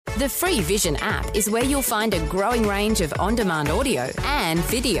The free Vision app is where you'll find a growing range of on-demand audio and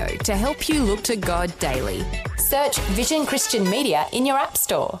video to help you look to God daily. Search Vision Christian Media in your app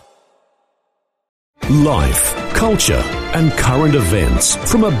store. Life, culture, and current events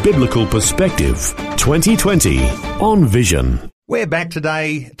from a biblical perspective. 2020 on Vision. We're back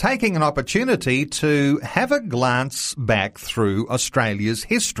today taking an opportunity to have a glance back through Australia's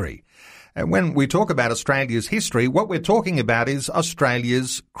history. And when we talk about Australia's history, what we're talking about is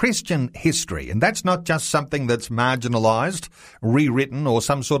Australia's Christian history. And that's not just something that's marginalised, rewritten, or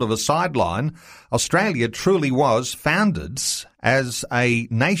some sort of a sideline. Australia truly was founded as a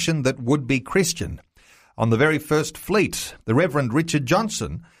nation that would be Christian. On the very first fleet, the Reverend Richard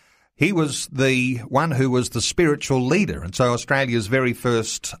Johnson, he was the one who was the spiritual leader. And so Australia's very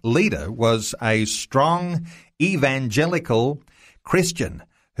first leader was a strong evangelical Christian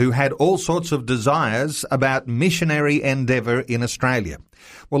who had all sorts of desires about missionary endeavour in Australia.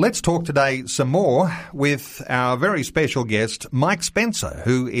 Well, let's talk today some more with our very special guest, Mike Spencer,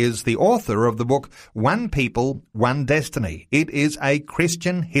 who is the author of the book One People, One Destiny. It is a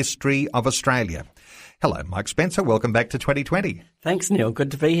Christian history of Australia. Hello, Mike Spencer. Welcome back to 2020. Thanks, Neil. Good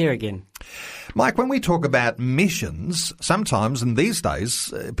to be here again. Mike, when we talk about missions, sometimes, and these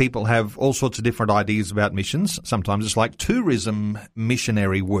days, people have all sorts of different ideas about missions. Sometimes it's like tourism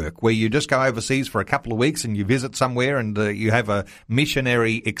missionary work, where you just go overseas for a couple of weeks and you visit somewhere and you have a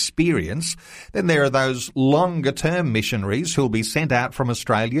missionary experience. Then there are those longer-term missionaries who'll be sent out from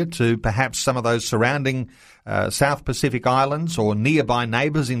Australia to perhaps some of those surrounding South Pacific islands or nearby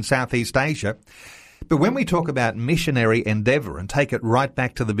neighbours in Southeast Asia. But when we talk about missionary endeavour and take it right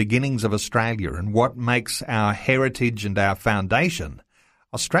back to the beginnings of Australia and what makes our heritage and our foundation,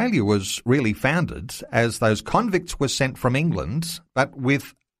 Australia was really founded as those convicts were sent from England, but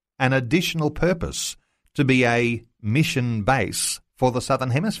with an additional purpose to be a mission base for the Southern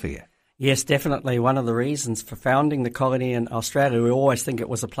Hemisphere. Yes, definitely. One of the reasons for founding the colony in Australia, we always think it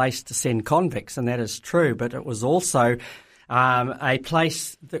was a place to send convicts, and that is true, but it was also a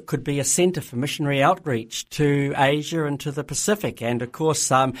place that could be a centre for missionary outreach to Asia and to the Pacific. And, of course,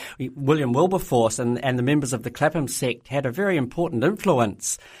 William Wilberforce and the members of the Clapham sect had a very important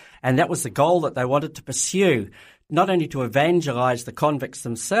influence. And that was the goal that they wanted to pursue, not only to evangelise the convicts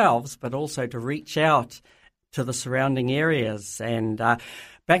themselves, but also to reach out to the surrounding areas. And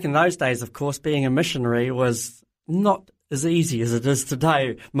back in those days, of course, being a missionary was not as easy as it is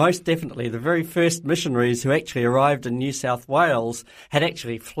today. Most definitely, the very first missionaries who actually arrived in New South Wales had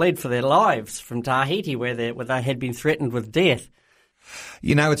actually fled for their lives from Tahiti, where they had been threatened with death.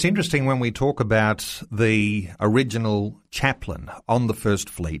 You know, it's interesting when we talk about the original chaplain on the First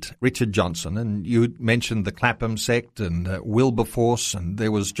Fleet, Richard Johnson, and you mentioned the Clapham sect and Wilberforce, and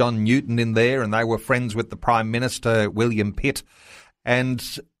there was John Newton in there, and they were friends with the Prime Minister, William Pitt. And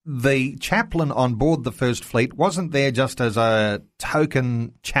the chaplain on board the First Fleet wasn't there just as a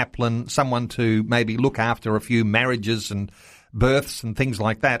token chaplain, someone to maybe look after a few marriages and births and things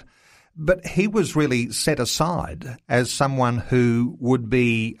like that, but he was really set aside as someone who would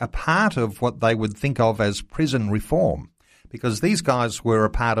be a part of what they would think of as prison reform, because these guys were a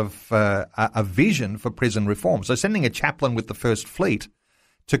part of a vision for prison reform. So sending a chaplain with the First Fleet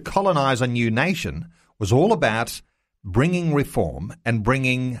to colonise a new nation was all about bringing reform and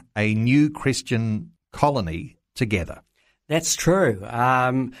bringing a new Christian colony together. That's true.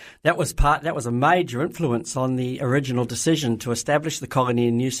 That was a major influence on the original decision to establish the colony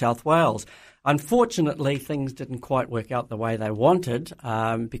in New South Wales. Unfortunately, things didn't quite work out the way they wanted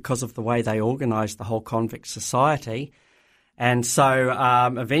because of the way they organised the whole convict society. And so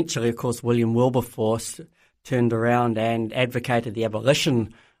eventually, of course, William Wilberforce turned around and advocated the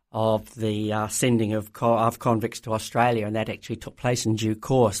abolition of the sending of convicts to Australia, and that actually took place in due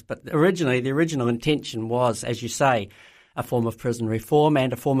course. But originally, the original intention was, as you say, a form of prison reform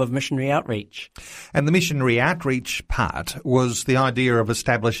and a form of missionary outreach. And the missionary outreach part was the idea of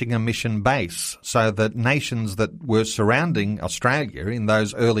establishing a mission base so that nations that were surrounding Australia in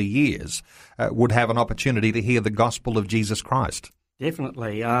those early years would have an opportunity to hear the gospel of Jesus Christ.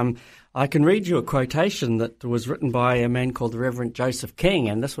 Definitely. I can read you a quotation that was written by a man called the Reverend Joseph King,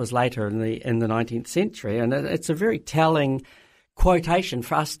 and this was later in the 19th century, and it's a very telling quotation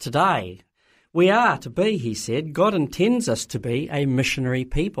for us today. We are to be, he said, God intends us to be a missionary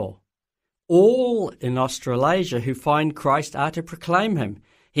people. All in Australasia who find Christ are to proclaim him.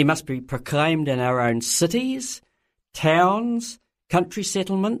 He must be proclaimed in our own cities, towns, country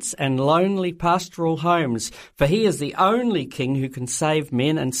settlements and lonely pastoral homes, for he is the only king who can save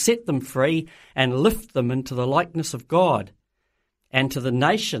men and set them free and lift them into the likeness of God. And to the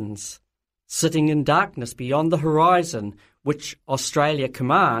nations sitting in darkness beyond the horizon, which Australia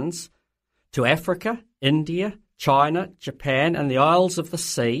commands to Africa, India, China, Japan and the Isles of the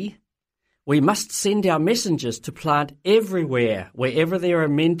Sea, we must send our messengers to plant everywhere, wherever there are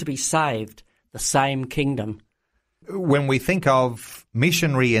men to be saved, the same kingdom. When we think of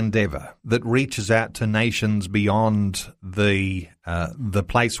missionary endeavour that reaches out to nations beyond the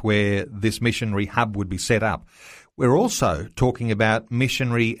place where this missionary hub would be set up, we're also talking about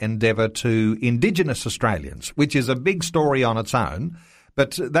missionary endeavour to Indigenous Australians, which is a big story on its own.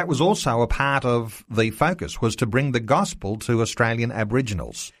 But that was also a part of the focus, was to bring the gospel to Australian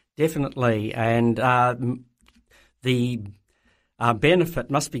Aboriginals. Definitely, and the benefit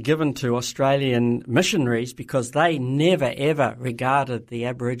must be given to Australian missionaries because they never ever regarded the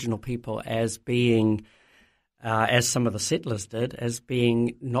Aboriginal people as being, as some of the settlers did, as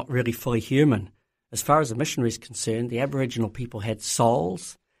being not really fully human. As far as the missionary is concerned, the Aboriginal people had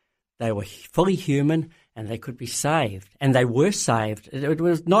souls, they were fully human, and they could be saved. And they were saved. It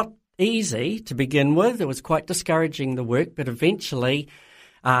was not easy to begin with. It was quite discouraging, the work, but eventually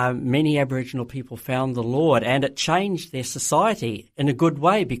many Aboriginal people found the Lord, and it changed their society in a good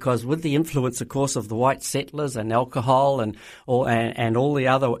way because with the influence, of course, of the white settlers and alcohol and all the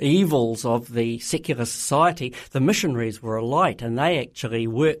other evils of the secular society, the missionaries were a light, and they actually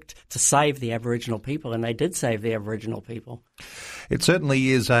worked to save the Aboriginal people, and they did save the Aboriginal people. It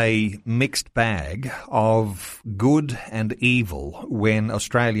certainly is a mixed bag of good and evil when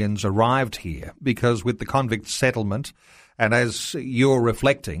Australians arrived here, because with the convict settlement, and as you're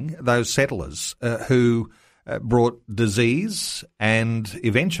reflecting, those settlers who brought disease and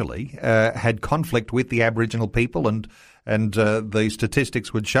eventually had conflict with the Aboriginal people, and the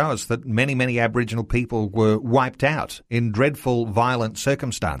statistics would show us that many Aboriginal people were wiped out in dreadful, violent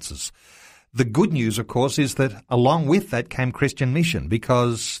circumstances. The good news, of course, is that along with that came Christian mission,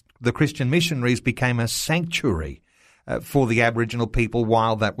 because the Christian missionaries became a sanctuary for the Aboriginal people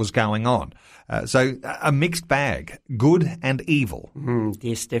while that was going on. So a mixed bag, good and evil.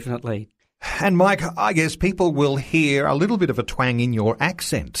 Yes, definitely. And Mike, I guess people will hear a little bit of a twang in your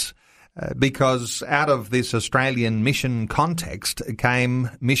accent because out of this Australian mission context came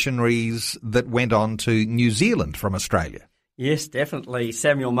missionaries that went on to New Zealand from Australia. Yes, definitely.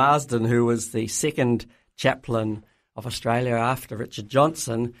 Samuel Marsden, who was the second chaplain of Australia after Richard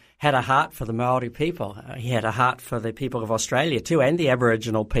Johnson, had a heart for the Maori people. He had a heart for the people of Australia too, and the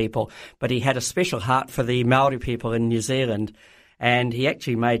Aboriginal people, but he had a special heart for the Maori people in New Zealand. And he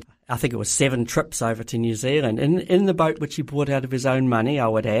actually made, I think it was 7 trips over to New Zealand in the boat which he bought out of his own money, I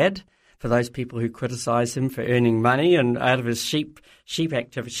would add, for those people who criticise him for earning money, and out of his sheep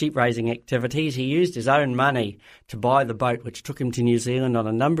raising activities, he used his own money to buy the boat, which took him to New Zealand on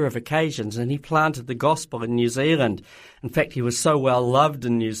a number of occasions, and he planted the gospel in New Zealand. In fact, he was so well loved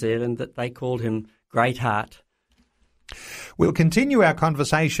in New Zealand that they called him Greatheart. We'll continue our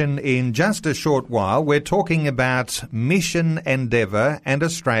conversation in just a short while. We're talking about mission endeavour and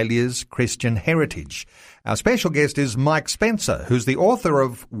Australia's Christian heritage. Our special guest is Mike Spencer, who's the author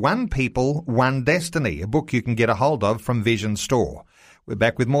of One People, One Destiny, a book you can get a hold of from Vision Store. We're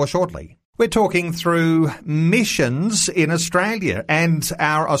back with more shortly. We're talking through missions in Australia and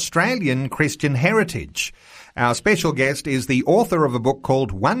our Australian Christian heritage. Our special guest is the author of a book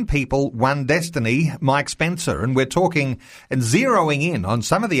called One People, One Destiny, Mike Spencer, and we're talking and zeroing in on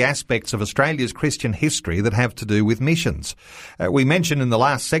some of the aspects of Australia's Christian history that have to do with missions. We mentioned in the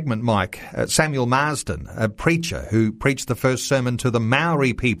last segment, Mike, Samuel Marsden, a preacher who preached the first sermon to the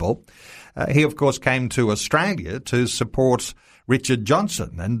Maori people. He, of course, came to Australia to support Richard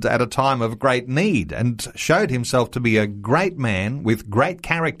Johnson, and at a time of great need, and showed himself to be a great man with great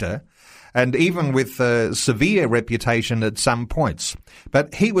character, and even with a severe reputation at some points.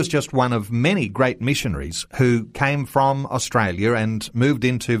 But he was just one of many great missionaries who came from Australia and moved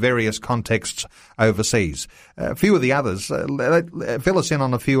into various contexts overseas. A few of the others, fill us in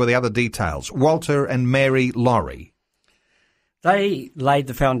on a few of the other details. Walter and Mary Laurie. They laid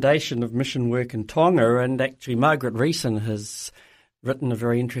the foundation of mission work in Tonga, and actually Margaret Reeson has written a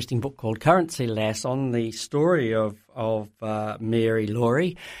very interesting book called Currency Lass on the story of Mary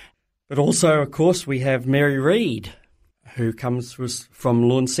Laurie. But also, of course, we have Mary Reid, who comes from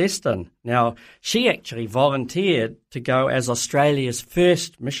Launceston. Now, she actually volunteered to go as Australia's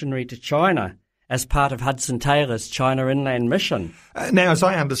first missionary to China as part of Hudson Taylor's China Inland Mission. Now, as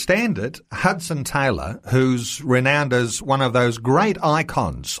I understand it, Hudson Taylor, who's renowned as one of those great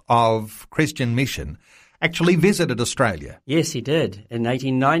icons of Christian mission, actually visited Australia. Yes, he did, in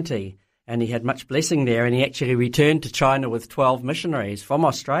 1890, and he had much blessing there, and he actually returned to China with 12 missionaries from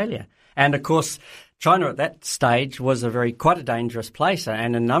Australia. And, of course, China at that stage was quite a dangerous place,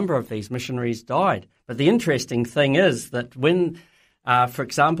 and a number of these missionaries died. But the interesting thing is that when, for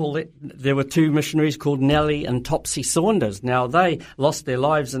example, there were two missionaries called Nellie and Topsy Saunders. Now, they lost their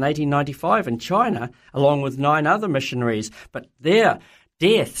lives in 1895 in China, along with 9 other missionaries, but their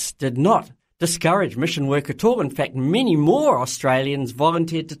deaths did not discourage mission work at all. In fact, many more Australians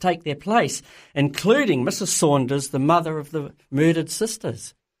volunteered to take their place, including Mrs. Saunders, the mother of the murdered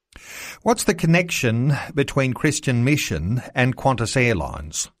sisters. What's the connection between Christian Mission and Qantas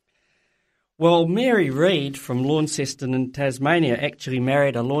Airlines? Well, Mary Reid from Launceston in Tasmania actually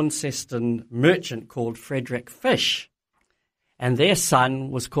married a Launceston merchant called Frederick Fish, and their son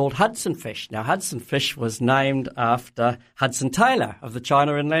was called Hudson Fish. Now, Hudson Fish was named after Hudson Taylor of the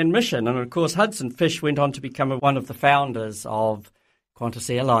China Inland Mission, and of course Hudson Fish went on to become one of the founders of Qantas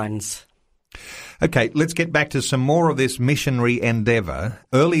Airlines. Okay, let's get back to some more of this missionary endeavour.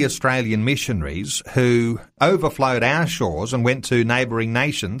 Early Australian missionaries who overflowed our shores and went to neighbouring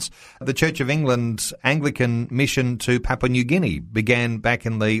nations. The Church of England's Anglican mission to Papua New Guinea began back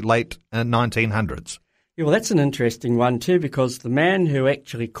in the late 1900s. Yeah, well, that's an interesting one too, because the man who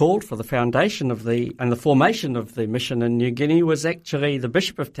actually called for the foundation of and the formation of the mission in New Guinea was actually the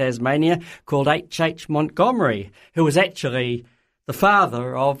Bishop of Tasmania, called H.H. Montgomery, who was actually the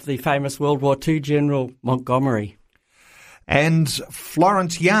father of the famous World War II General Montgomery. And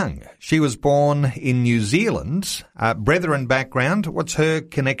Florence Young, she was born in New Zealand, Brethren background. What's her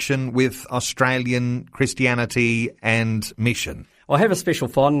connection with Australian Christianity and mission? Well, I have a special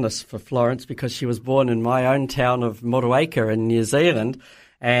fondness for Florence because she was born in my own town of Motueka in New Zealand,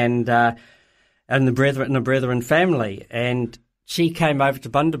 and the Brethren family. And she came over to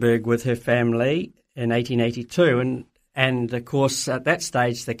Bundaberg with her family in 1882, and of course, at that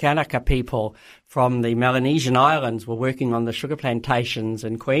stage, the Kanaka people from the Melanesian Islands were working on the sugar plantations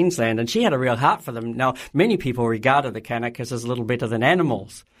in Queensland, and she had a real heart for them. Now, many people regarded the Kanakas as a little better than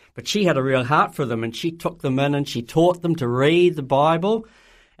animals, but she had a real heart for them, and she took them in and she taught them to read the Bible,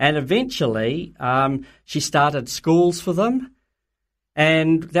 and eventually she started schools for them.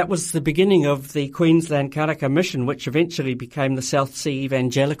 And that was the beginning of the Queensland Kanaka Mission, which eventually became the South Sea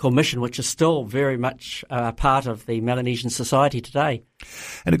Evangelical Mission, which is still very much part of the Melanesian society today.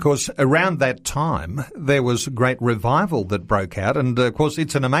 And, of course, around that time, there was great revival that broke out. And, of course,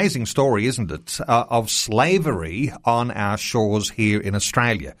 it's an amazing story, isn't it, of slavery on our shores here in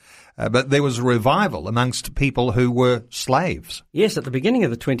Australia. But there was a revival amongst people who were slaves. Yes, at the beginning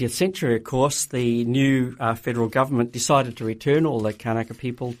of the 20th century, of course, the new federal government decided to return all the Kanaka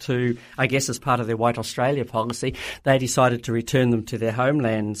people to, I guess as part of their White Australia policy, they decided to return them to their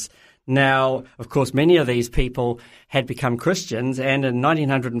homelands. Now, of course, many of these people had become Christians, and in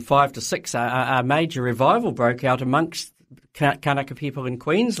 1905 to 6, a major revival broke out amongst Kanaka people in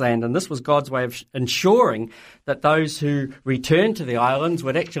Queensland, and this was God's way of ensuring that those who returned to the islands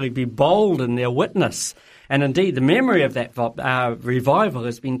would actually be bold in their witness. And indeed, the memory of that revival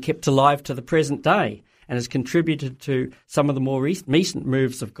has been kept alive to the present day and has contributed to some of the more recent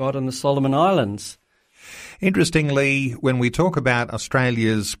moves of God in the Solomon Islands. Interestingly, when we talk about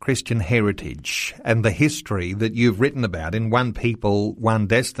Australia's Christian heritage and the history that you've written about in One People, One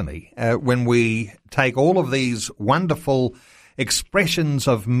Destiny, when we take all of these wonderful expressions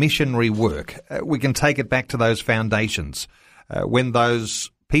of missionary work, we can take it back to those foundations. When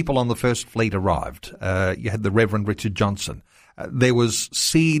those people on the First Fleet arrived, you had the Reverend Richard Johnson. There was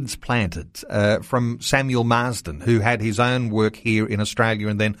seeds planted from Samuel Marsden, who had his own work here in Australia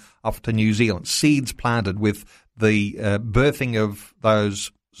and then off to New Zealand. Seeds planted with the birthing of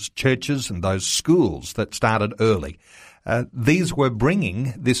those churches and those schools that started early. These were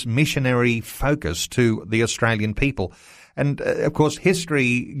bringing this missionary focus to the Australian people. And, of course,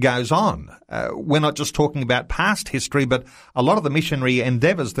 history goes on. We're not just talking about past history, but a lot of the missionary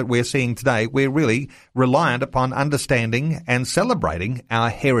endeavours that we're seeing today, we're really reliant upon understanding and celebrating our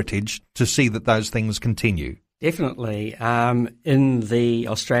heritage to see that those things continue. Definitely. In the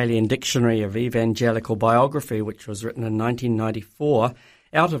Australian Dictionary of Evangelical Biography, which was written in 1994,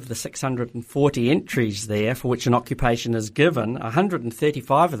 out of the 640 entries there for which an occupation is given,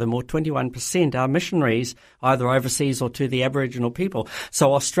 135 of them, or 21%, are missionaries, either overseas or to the Aboriginal people.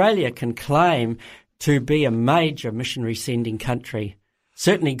 So Australia can claim to be a major missionary sending country,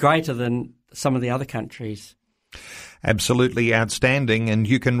 certainly greater than some of the other countries. Absolutely outstanding, and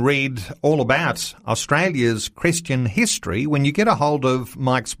you can read all about Australia's Christian history when you get a hold of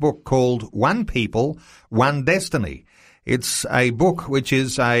Mike's book called One People, One Destiny. It's a book which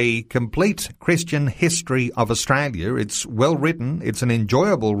is a complete Christian history of Australia. It's well written, it's an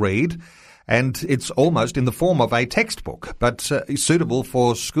enjoyable read, and it's almost in the form of a textbook, but suitable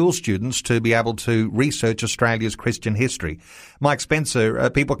for school students to be able to research Australia's Christian history. Mike Spencer,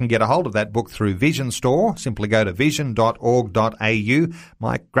 people can get a hold of that book through Vision Store. Simply go to vision.org.au.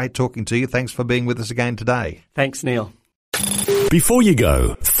 Mike, great talking to you. Thanks for being with us again today. Thanks, Neil. Before you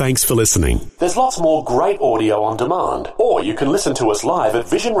go, thanks for listening. There's lots more great audio on demand, or you can listen to us live at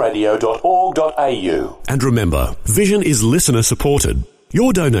visionradio.org.au. And remember, Vision is listener supported.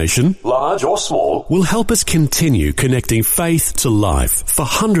 Your donation, large or small, will help us continue connecting faith to life for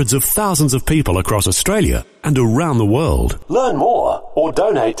hundreds of thousands of people across Australia and around the world. Learn more or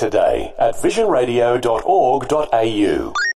donate today at visionradio.org.au.